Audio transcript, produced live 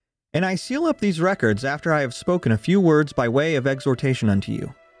And I seal up these records after I have spoken a few words by way of exhortation unto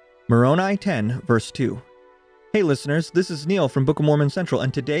you. Moroni 10, verse 2. Hey listeners, this is Neil from Book of Mormon Central,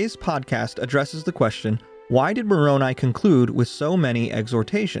 and today's podcast addresses the question, why did Moroni conclude with so many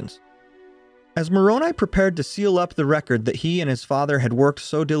exhortations? As Moroni prepared to seal up the record that he and his father had worked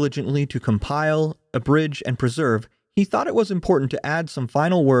so diligently to compile, abridge, and preserve, he thought it was important to add some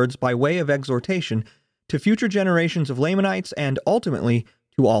final words by way of exhortation to future generations of Lamanites and, ultimately,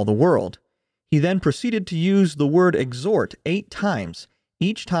 to all the world. He then proceeded to use the word exhort 8 times,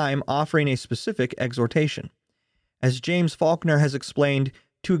 each time offering a specific exhortation. As James Faulkner has explained,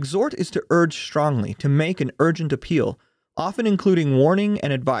 to exhort is to urge strongly, to make an urgent appeal, often including warning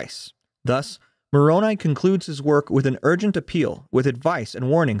and advice. Thus, Moroni concludes his work with an urgent appeal, with advice and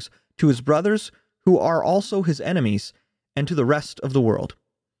warnings to his brothers, who are also his enemies, and to the rest of the world.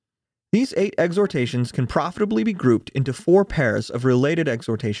 These 8 exhortations can profitably be grouped into 4 pairs of related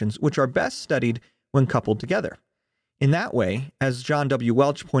exhortations, which are best studied when coupled together. In that way, as John W.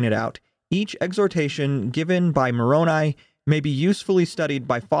 Welch pointed out, each exhortation given by Moroni may be usefully studied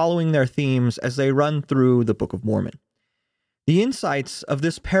by following their themes as they run through the Book of Mormon. The insights of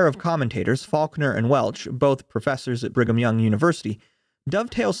this pair of commentators, Faulkner and Welch, both professors at Brigham Young University,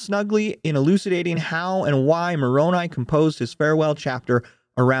 dovetail snugly in elucidating how and why Moroni composed his farewell chapter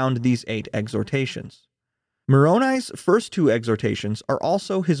around these 8 exhortations. Moroni's first 2 exhortations are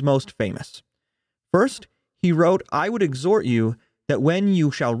also his most famous. First, he wrote, I would exhort you that when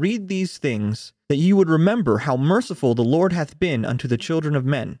you shall read these things, that you would remember how merciful the Lord hath been unto the children of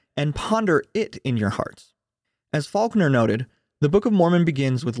men, and ponder it in your hearts. As Faulkner noted, the Book of Mormon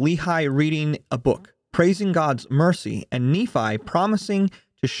begins with Lehi reading a book, praising God's mercy, and Nephi promising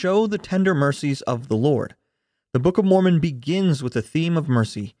to show the tender mercies of the Lord. The Book of Mormon begins with a theme of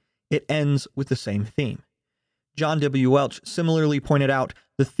mercy. It ends with the same theme. John W. Welch similarly pointed out,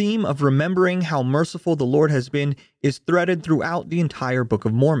 the theme of remembering how merciful the Lord has been is threaded throughout the entire Book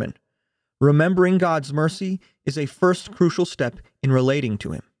of Mormon. Remembering God's mercy is a first crucial step in relating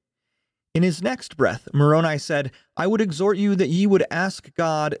to Him. In his next breath, Moroni said, I would exhort you that ye would ask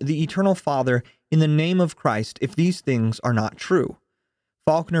God, the Eternal Father, in the name of Christ, if these things are not true.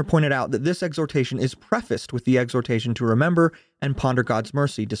 Faulkner pointed out that this exhortation is prefaced with the exhortation to remember and ponder God's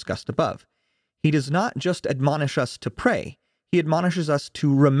mercy discussed above. He does not just admonish us to pray, he admonishes us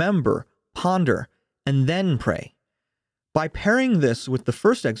to remember, ponder, and then pray. By pairing this with the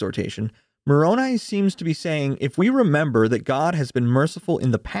first exhortation, Moroni seems to be saying if we remember that God has been merciful in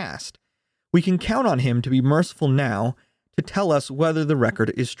the past, we can count on him to be merciful now to tell us whether the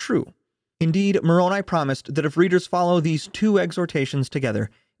record is true. Indeed, Moroni promised that if readers follow these 2 exhortations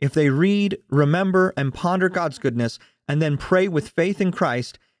together, if they read, remember, and ponder God's goodness, and then pray with faith in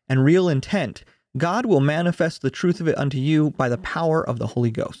Christ and real intent, God will manifest the truth of it unto you by the power of the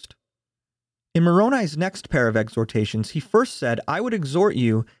Holy Ghost. In Moroni's next pair of exhortations, he first said, I would exhort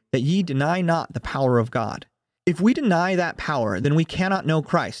you that ye deny not the power of God. If we deny that power, then we cannot know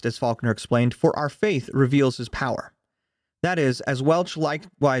Christ, as Faulkner explained, for our faith reveals his power. That is, as Welch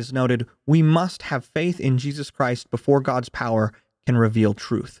likewise noted, we must have faith in Jesus Christ before God's power can reveal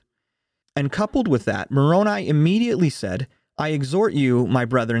truth. And coupled with that, Moroni immediately said, I exhort you, my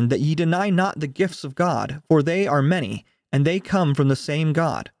brethren, that ye deny not the gifts of God, for they are many, and they come from the same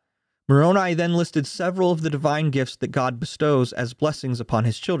God. Moroni then listed several of the divine gifts that God bestows as blessings upon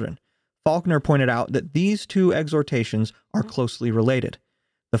his children. Faulkner pointed out that these 2 exhortations are closely related.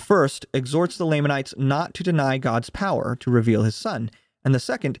 The first exhorts the Lamanites not to deny God's power to reveal his Son, and the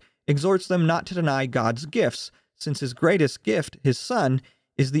second exhorts them not to deny God's gifts, since his greatest gift, his Son,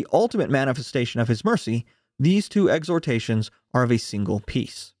 is the ultimate manifestation of his mercy. These 2 exhortations are of a single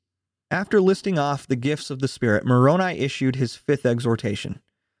piece. After listing off the gifts of the Spirit, Moroni issued his 5th exhortation.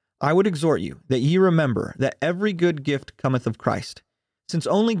 I would exhort you that ye remember that every good gift cometh of Christ. Since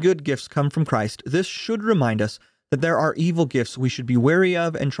only good gifts come from Christ, this should remind us that there are evil gifts we should be wary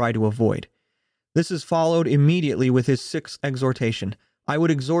of and try to avoid. This is followed immediately with his 6th exhortation. I would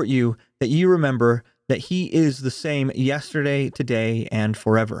exhort you that ye remember that he is the same yesterday, today, and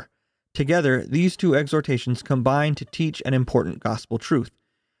forever. Together, these 2 exhortations combine to teach an important gospel truth.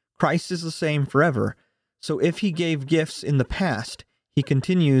 Christ is the same forever, so if he gave gifts in the past, he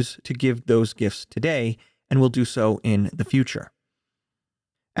continues to give those gifts today and will do so in the future.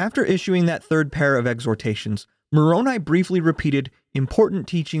 After issuing that 3rd pair of exhortations, Moroni briefly repeated important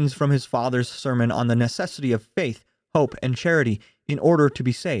teachings from his father's sermon on the necessity of faith, hope, and charity in order to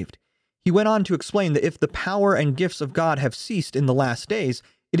be saved. He went on to explain that if the power and gifts of God have ceased in the last days,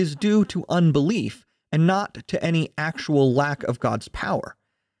 it is due to unbelief and not to any actual lack of God's power.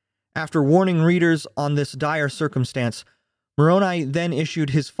 After warning readers on this dire circumstance, Moroni then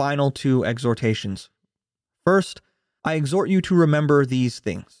issued his final 2 exhortations. First, I exhort you to remember these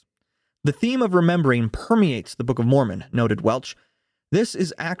things. The theme of remembering permeates the Book of Mormon, noted Welch. This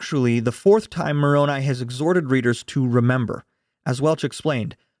is actually the 4th time Moroni has exhorted readers to remember. As Welch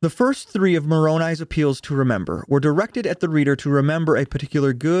explained, the first 3 of Moroni's appeals to remember were directed at the reader to remember a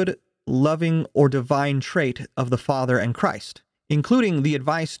particular good, loving, or divine trait of the Father and Christ, including the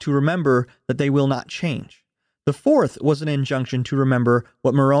advice to remember that they will not change. The 4th was an injunction to remember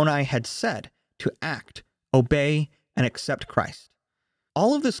what Moroni had said, to act, obey, and accept Christ.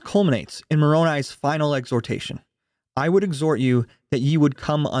 All of this culminates in Moroni's final exhortation. I would exhort you that ye would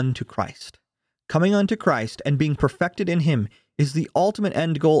come unto Christ. Coming unto Christ and being perfected in him is the ultimate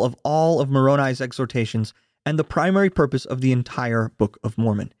end goal of all of Moroni's exhortations and the primary purpose of the entire Book of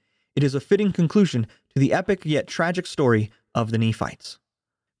Mormon. It is a fitting conclusion to the epic yet tragic story of the Nephites.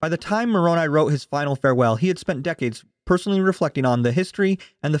 By the time Moroni wrote his final farewell, he had spent decades personally reflecting on the history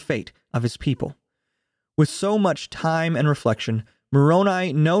and the fate of his people. With so much time and reflection,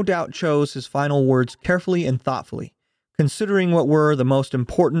 Moroni no doubt chose his final words carefully and thoughtfully, considering what were the most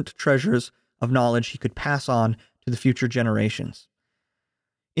important treasures of knowledge he could pass on to the future generations.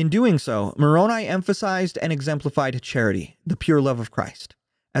 In doing so, Moroni emphasized and exemplified charity, the pure love of Christ.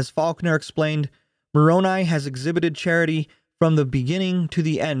 As Faulkner explained, Moroni has exhibited charity from the beginning to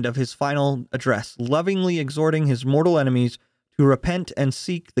the end of his final address, lovingly exhorting his mortal enemies to repent and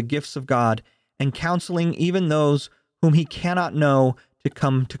seek the gifts of God, and counseling even those whom he cannot know to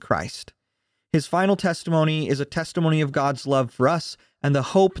come to Christ. His final testimony is a testimony of God's love for us and the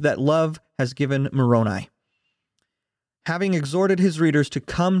hope that love has given Moroni. Having exhorted his readers to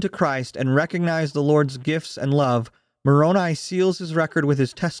come to Christ and recognize the Lord's gifts and love, Moroni seals his record with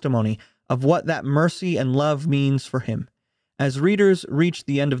his testimony of what that mercy and love means for him. As readers reach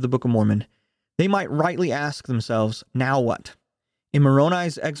the end of the Book of Mormon, they might rightly ask themselves, now what? In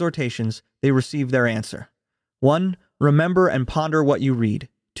Moroni's exhortations, they receive their answer. 1. Remember and ponder what you read.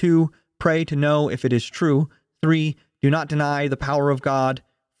 2. Pray to know if it is true. 3. Do not deny the power of God.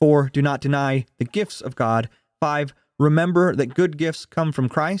 4. Do not deny the gifts of God. 5. Remember that good gifts come from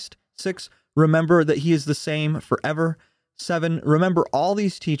Christ. 6. Remember that he is the same forever. 7. Remember all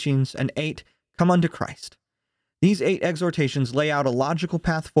these teachings. And 8. Come unto Christ. These 8 exhortations lay out a logical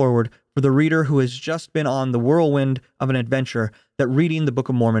path forward for the reader who has just been on the whirlwind of an adventure that reading the Book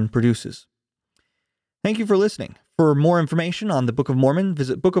of Mormon produces. Thank you for listening. For more information on the Book of Mormon,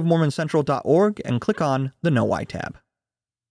 visit bookofmormoncentral.org and click on the Know Why tab.